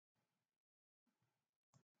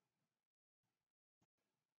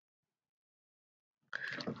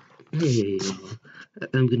Hey,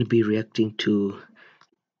 I'm gonna be reacting to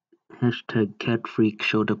hashtag CATFREAK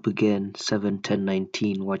showed up again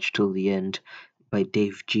 7/10/19. Watch till the end by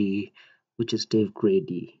Dave G, which is Dave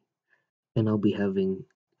Grady, and I'll be having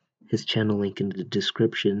his channel link in the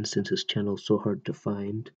description since his channel's so hard to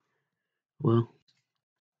find. Well,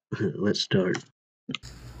 let's start.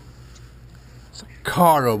 It's a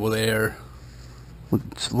car over there with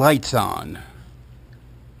its lights on.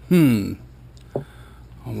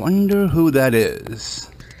 I wonder who that is.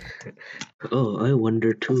 Oh, I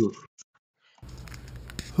wonder too.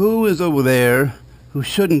 Who is over there who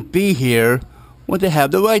shouldn't be here when they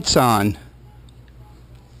have the lights on?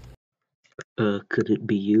 Could it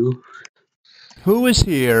be you? Who is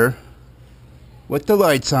here with the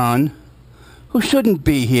lights on who shouldn't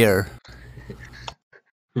be here?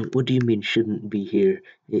 What do you mean shouldn't be here?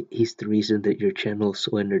 He's the reason that your channel's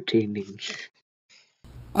so entertaining.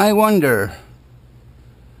 I wonder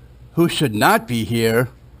who should not be here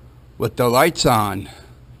with the lights on.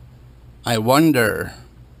 I wonder.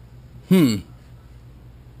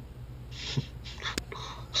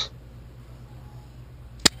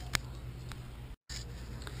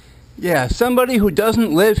 Yeah, somebody who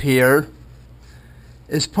doesn't live here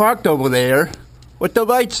is parked over there with the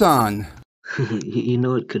lights on. You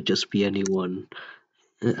know it could just be anyone.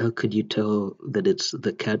 How could you tell that it's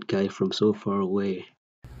the cat guy from so far away?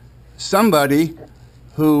 Somebody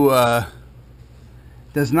who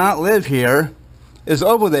does not live here is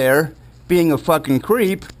over there being a fucking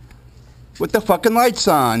creep with the fucking lights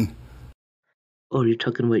on. Oh, you're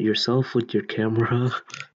talking about yourself with your camera?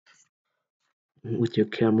 With your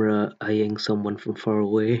camera eyeing someone from far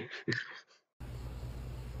away?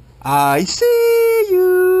 I see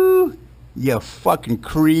you, you fucking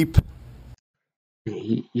creep.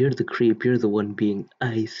 You're the creep, you're the one being,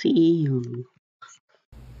 I see you.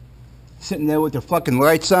 Sitting there with the fucking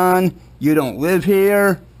lights on. You don't live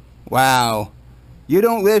here. Wow. You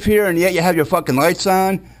don't live here and yet you have your fucking lights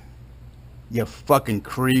on? You fucking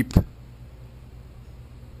creep.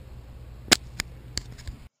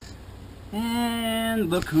 And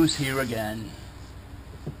look who's here again.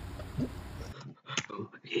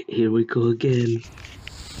 Here we go again.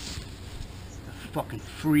 The fucking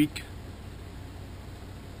freak.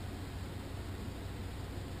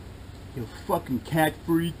 You fucking cat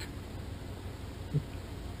freak.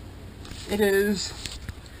 It is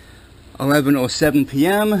 11:07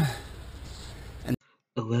 p.m.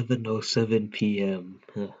 11:07 p.m.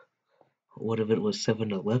 What if it was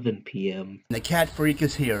 7:11 p.m.? The cat freak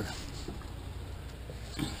is here.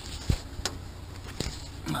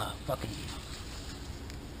 Fucking.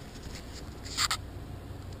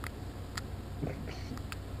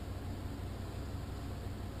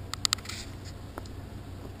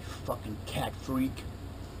 Fucking cat freak.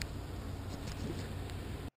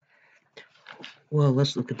 Well,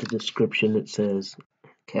 let's look at the description. It says,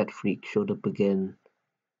 CATFREAK showed up again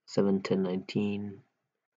 7/10/19.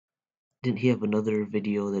 Didn't he have another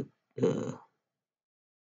video that,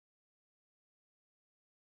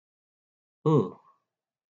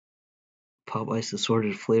 Pop Ice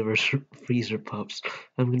Assorted Flavors Freezer Pops.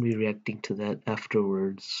 I'm gonna be reacting to that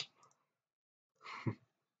afterwards.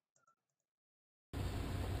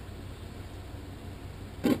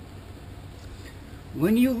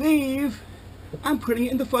 When you leave, I'm putting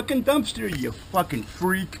it in the fucking dumpster, you fucking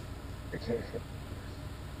freak.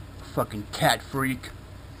 Fucking cat freak.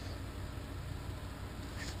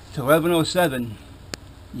 It's 11:07,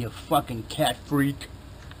 you fucking cat freak.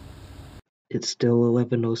 It's still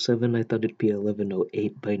 11:07. I thought it'd be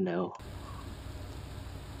 11:08 by now.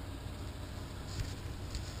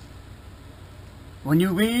 When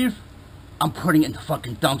you leave, I'm putting it in the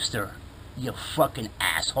fucking dumpster, you fucking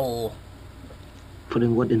asshole.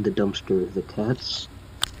 Putting what in the dumpster? The cats?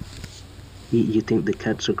 You think the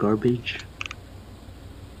cats are garbage?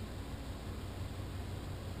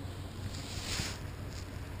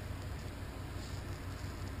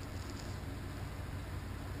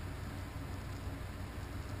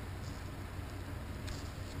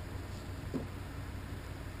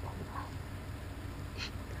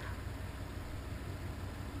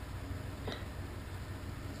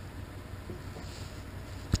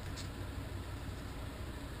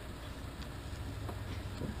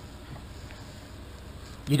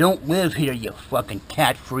 You don't live here, you fucking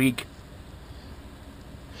cat freak.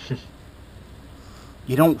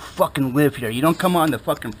 You don't fucking live here. You don't come on the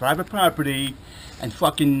fucking private property and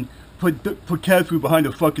fucking put cat food behind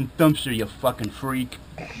a fucking dumpster, you fucking freak.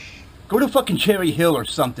 Go to fucking Cherry Hill or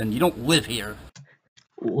something. You don't live here.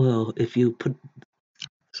 Well, if you put...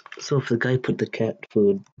 So if the guy put the cat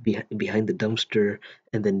food behind the dumpster,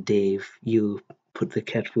 and then Dave, you put the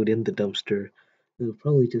cat food in the dumpster. It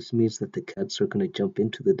probably just means that the cats are gonna jump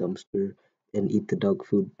into the dumpster and eat the dog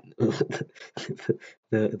food,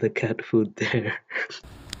 the cat food there.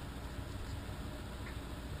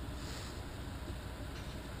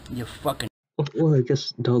 You fucking Well, I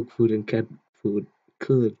guess dog food and cat food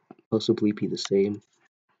could possibly be the same.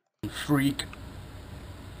 freak.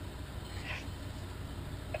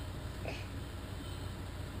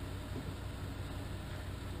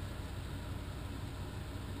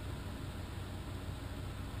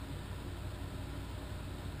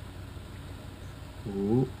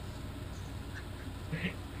 Ooh.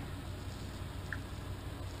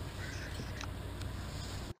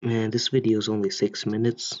 Man, this video is only 6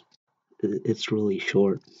 minutes. It's really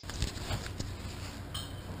short.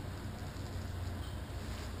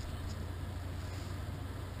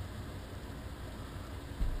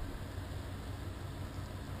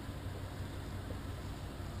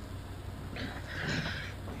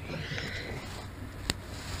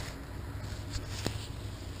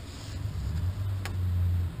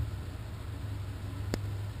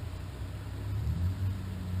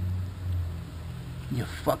 You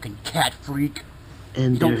fucking cat freak.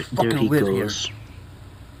 And You don't there fucking he live goes. here.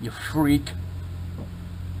 You freak.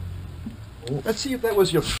 Let's see if that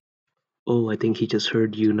was your Oh, I think he just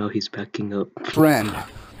heard you. Now he's backing up. friend.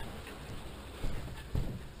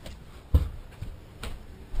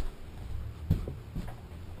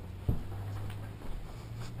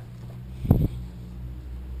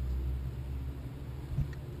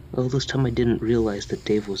 All this time I didn't realize that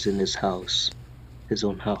Dave was in his house. His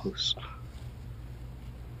own house.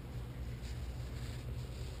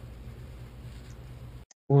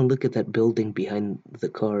 Oh, and look at that building behind the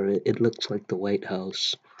car. It looks like the White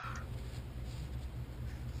House.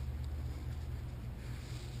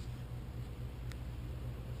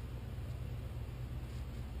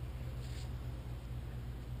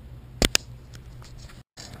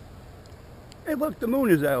 Hey, look, the moon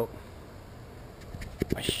is out.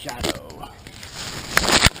 A shadow.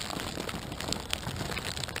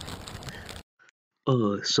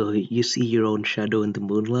 Oh, so you see your own shadow in the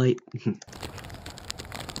moonlight?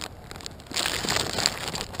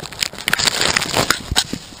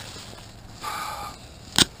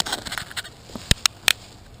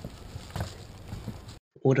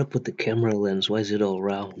 What up with the camera lens? Why is it all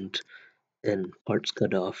round? And parts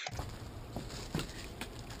cut off.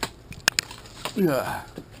 Yeah.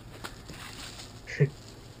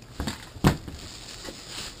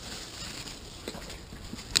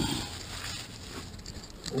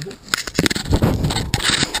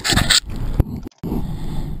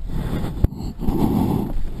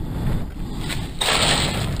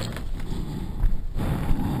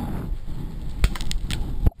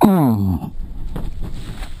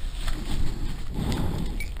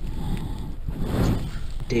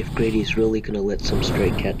 Dave Grady's really gonna let some stray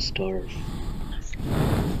cats starve.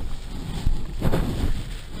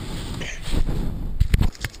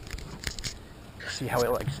 See how he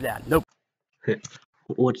likes that. Nope.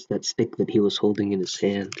 What's that stick that he was holding in his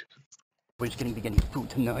hand? He's gonna be getting food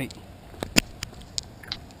tonight.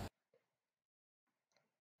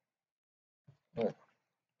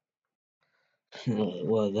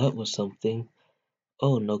 Well, that was something.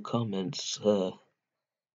 Oh, no comments. Well,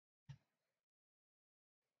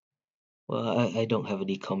 I don't have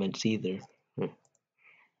any comments either.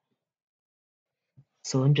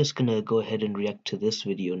 So I'm just gonna go ahead and react to this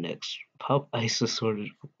video next. Pop Ice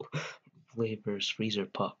Assorted Flavors Freezer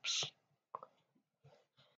Pops.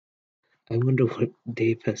 I wonder what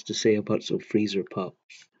Dave has to say about some freezer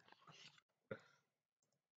pops.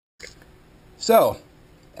 So,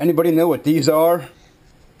 anybody know what these are?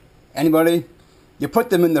 Anybody? You put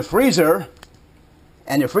them in the freezer,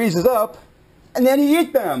 and it freezes up, and then you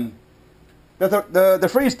eat them. The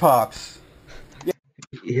freeze pops.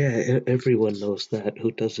 Yeah, everyone knows that.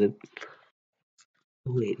 Who doesn't?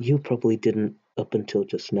 Wait, you probably didn't up until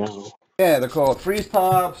just now. Yeah, they're called freeze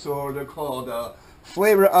pops, or they're called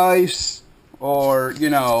flavor ice, or,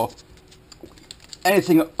 you know,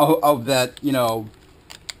 anything of that, you know.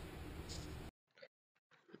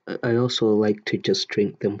 I also like to just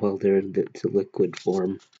drink them while they're in the liquid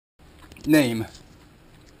form. Name.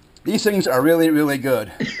 These things are really, really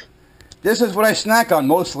good. This is what I snack on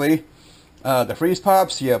mostly. The freeze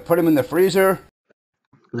pops, you put them in the freezer.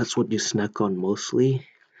 That's what you snack on mostly?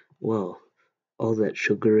 Well, all that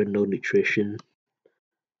sugar and no nutrition.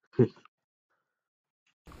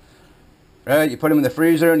 Right, you put them in the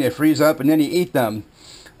freezer and they freeze up, and then you eat them.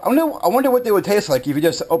 I wonder what they would taste like if you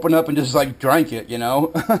just open up and just like drank it, you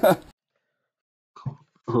know?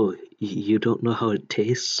 Oh, you don't know how it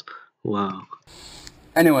tastes? Wow.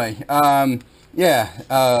 Anyway, Yeah,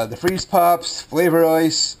 the freeze pops, flavor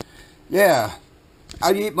ice. Yeah,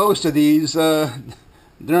 I eat most of these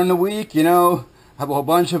during the week. You know, have a whole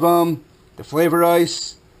bunch of them. The flavor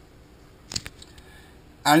ice.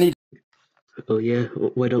 I need Oh yeah,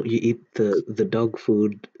 why don't you eat the dog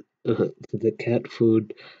food, the cat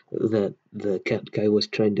food that the cat guy was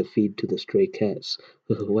trying to feed to the stray cats?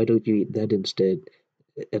 Why don't you eat that instead?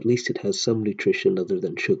 At least it has some nutrition other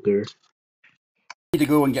than sugar. to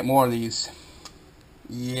go and get more of these.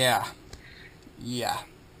 Yeah, yeah,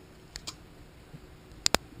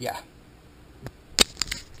 yeah.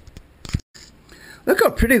 Look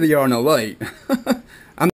how pretty they are in the light.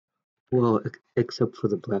 Well, except for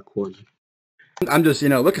the black one. I'm just,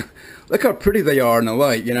 look how pretty they are in the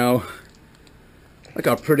light. Look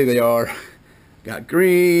how pretty they are. Got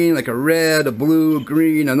green, like a red, a blue,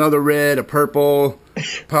 green, another red, a purple,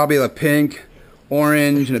 probably a pink,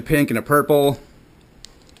 orange, and a pink and a purple.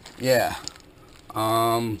 Yeah.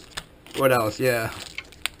 What else? Yeah.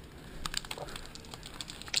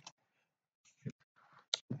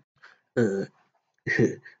 Uh,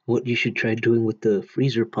 what you should try doing with the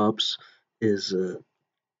freezer pops is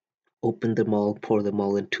open them all, pour them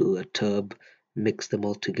all into a tub, mix them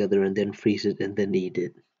all together, and then freeze it and then eat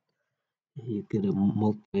it. You get a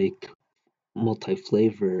multi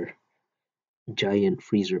flavor giant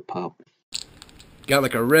freezer pop. Got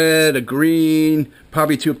like a red, a green,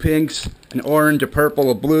 probably two pinks, an orange, a purple,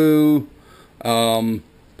 a blue,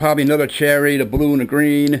 probably another cherry, a blue and a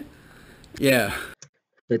green. Yeah.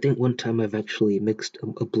 I think one time I've actually mixed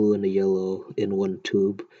a blue and a yellow in one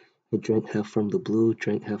tube. I drank half from the blue,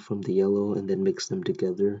 drank half from the yellow, and then mixed them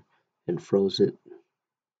together and froze it.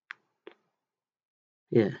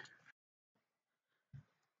 Yeah,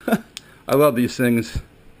 I love these things.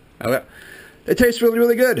 They taste really,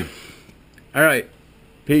 really good. All right.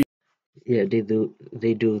 yeah, they do.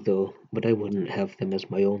 They do though, but I wouldn't have them as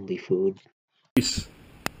my only food. Peace.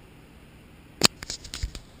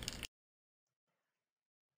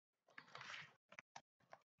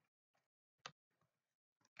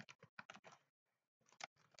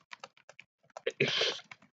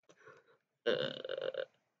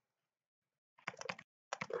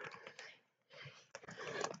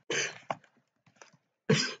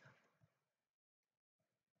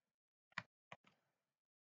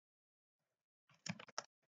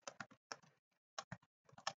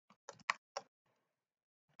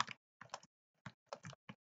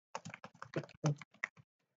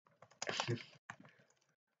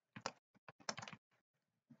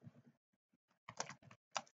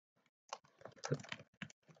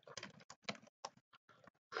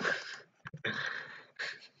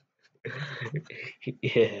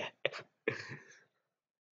 Yeah,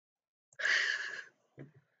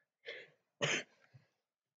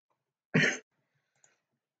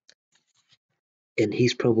 and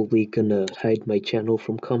he's probably gonna hide my channel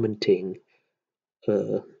from commenting.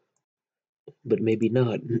 Uh, but maybe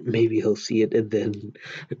not. Maybe he'll see it and then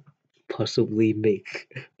possibly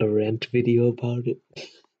make a rant video about it.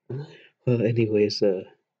 Well, anyways,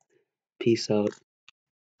 peace out.